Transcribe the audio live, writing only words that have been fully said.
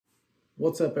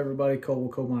What's up, everybody? Cole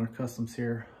with Coal Miner Customs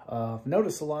here. I've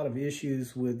noticed a lot of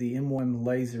issues with the M1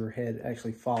 laser head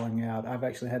actually falling out. I've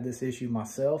actually had this issue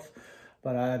myself,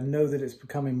 but I know that it's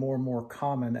becoming more and more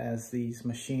common as these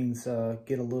machines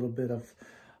get a little bit of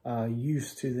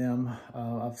use to them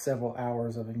of several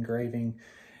hours of engraving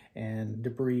and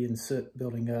debris and soot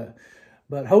building up.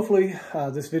 But hopefully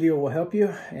this video will help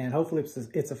you, and hopefully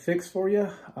it's a fix for you.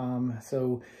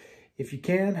 So if you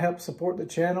can, help support the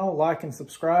channel, like and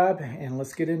subscribe, and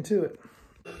let's get into it.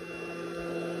 This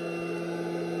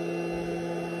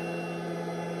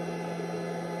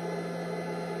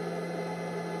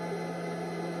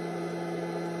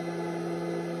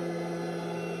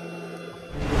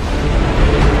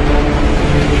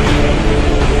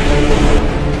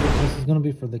is going to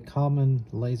be for the common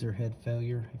laser head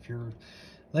failure. If your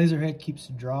laser head keeps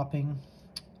dropping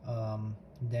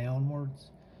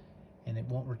downwards and it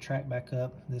won't retract back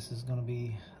up, this is going to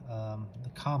be the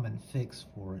common fix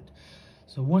for it.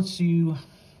 So once you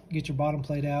get your bottom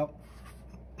plate out,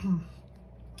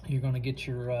 you're going to get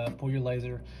your pull your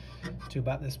laser to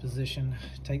about this position.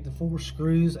 Take the 4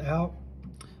 screws out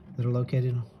that are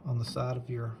located on the side of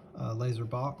your laser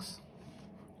box.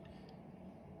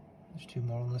 There's 2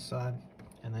 more on this side,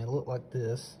 and they look like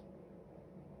this.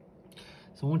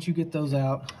 So once you get those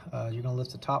out, you're going to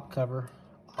lift the top cover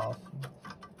off.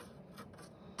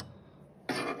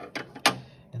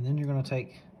 And then you're going to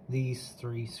take these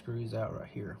 3 screws out right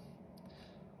here.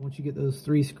 Once you get those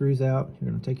 3 screws out, you're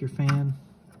going to take your fan,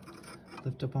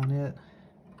 lift up on it,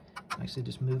 actually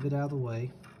just move it out of the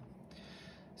way.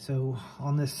 So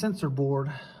on this sensor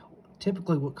board,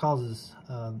 typically what causes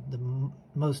the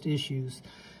most issues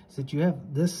is that you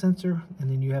have this sensor and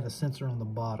then you have a sensor on the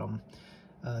bottom.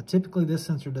 Typically this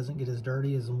sensor doesn't get as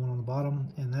dirty as the one on the bottom,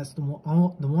 and that's the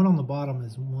one on the bottom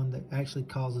is one that actually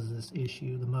causes this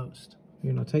issue the most.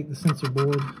 You're going to take the sensor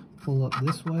board, pull up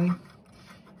this way,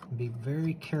 and be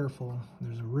very careful.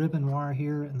 There's a ribbon wire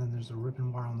here, and then there's a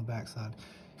ribbon wire on the back side.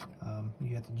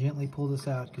 You have to gently pull this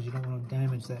out because you don't want to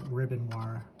damage that ribbon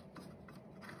wire.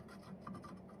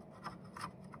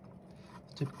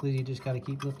 Typically, you just got to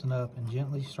keep lifting up and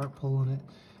gently start pulling it,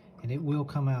 and it will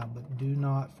come out, but do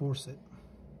not force it.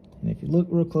 And if you look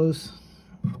real close,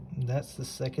 that's the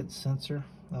second sensor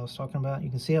I was talking about.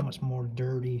 You can see how much more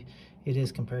dirty it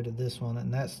is compared to this one,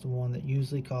 and that's the one that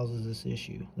usually causes this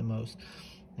issue the most.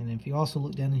 And if you also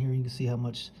look down in here, you can see how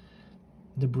much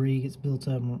debris gets built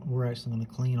up, and we're actually going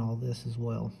to clean all this as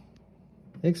well.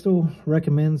 Xtool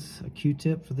recommends a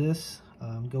Q-tip for this.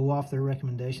 Go off their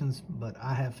recommendations, but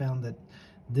I have found that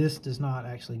this does not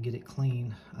actually get it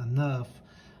clean enough,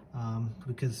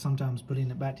 because sometimes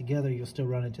putting it back together, you'll still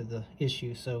run into the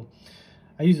issue. So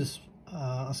I use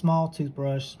a small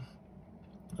toothbrush,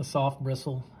 a soft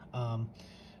bristle,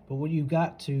 but what you've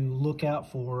got to look out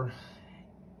for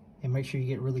and make sure you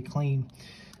get really clean.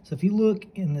 So if you look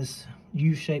in this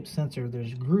U-shaped sensor,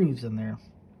 there's grooves in there.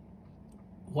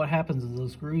 What happens is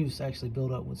those grooves actually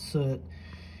build up with soot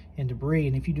and debris,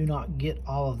 and if you do not get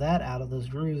all of that out of those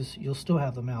grooves, you'll still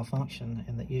have the malfunction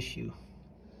and the issue.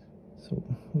 So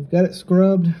we've got it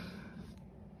scrubbed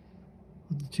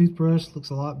with the toothbrush. Looks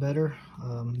a lot better.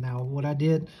 Now what I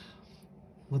did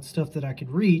with stuff that I could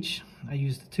reach, I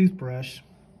used the toothbrush,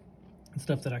 and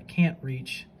stuff that I can't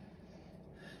reach,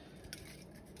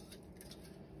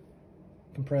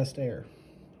 compressed air,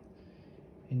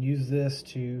 and use this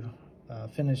to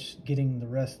finish getting the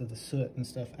rest of the soot and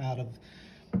stuff out of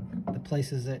the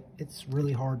places that it's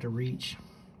really hard to reach.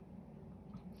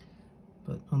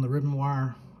 But on the ribbon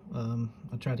wire,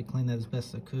 I tried to clean that as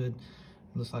best I could.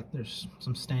 It looks like there's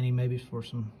some staining maybe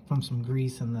from some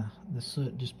grease and the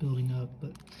soot just building up.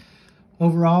 But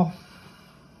overall,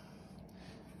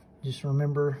 just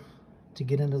remember to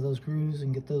get into those grooves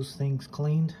and get those things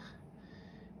cleaned.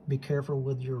 Be careful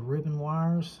with your ribbon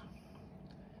wires.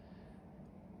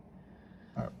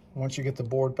 All right, once you get the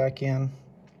board back in,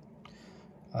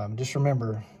 just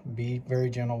remember, be very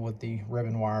gentle with the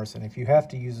ribbon wires, and if you have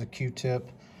to use a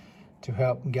Q-tip to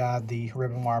help guide the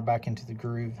ribbon wire back into the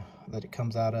groove that it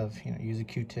comes out of, use a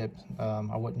Q-tip.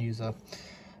 I wouldn't use a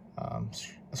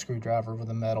screwdriver with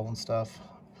a metal and stuff.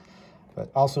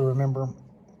 But also remember,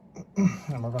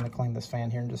 and we're going to clean this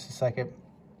fan here in just a second,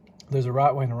 there's a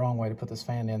right way and a wrong way to put this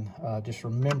fan in. Just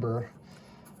remember,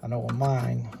 I know on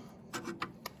mine,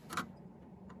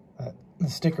 the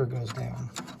sticker goes down.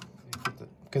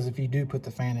 Because if you do put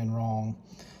the fan in wrong,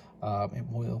 it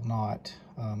will not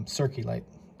circulate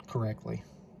correctly.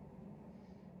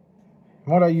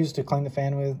 And what I use to clean the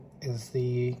fan with is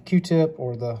the Q-tip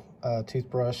or the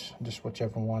toothbrush, just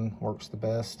whichever one works the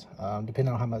best,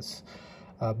 depending on how much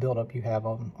buildup you have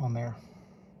on there.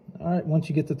 All right, once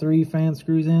you get the 3 fan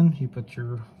screws in, you put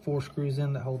your 4 screws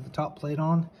in that hold the top plate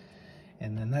on,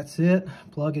 and then that's it.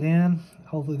 Plug it in.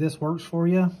 Hopefully this works for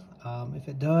you. If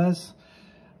it does,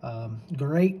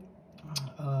 great.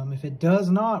 If it does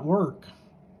not work,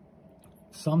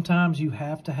 sometimes you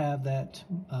have to have that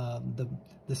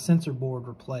the sensor board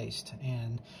replaced,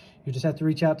 and you just have to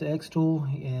reach out to Xtool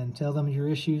and tell them your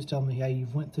issues. Tell them, hey,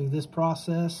 you've went through this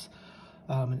process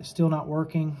and it's still not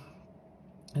working,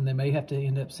 and they may have to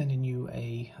end up sending you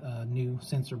a new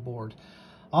sensor board.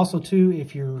 Also too,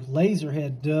 if your laser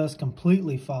head does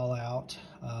completely fall out,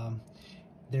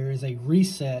 there is a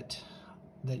reset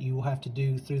that you will have to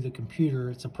do through the computer.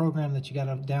 It's a program that you got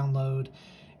to download,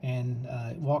 and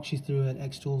it walks you through it.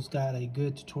 Xtool's got a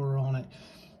good tutorial on it.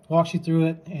 Walks you through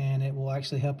it, and it will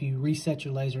actually help you reset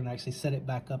your laser and actually set it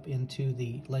back up into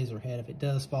the laser head if it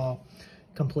does fall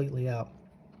completely out.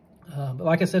 But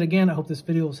like I said again, I hope this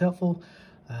video was helpful,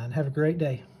 and have a great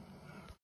day.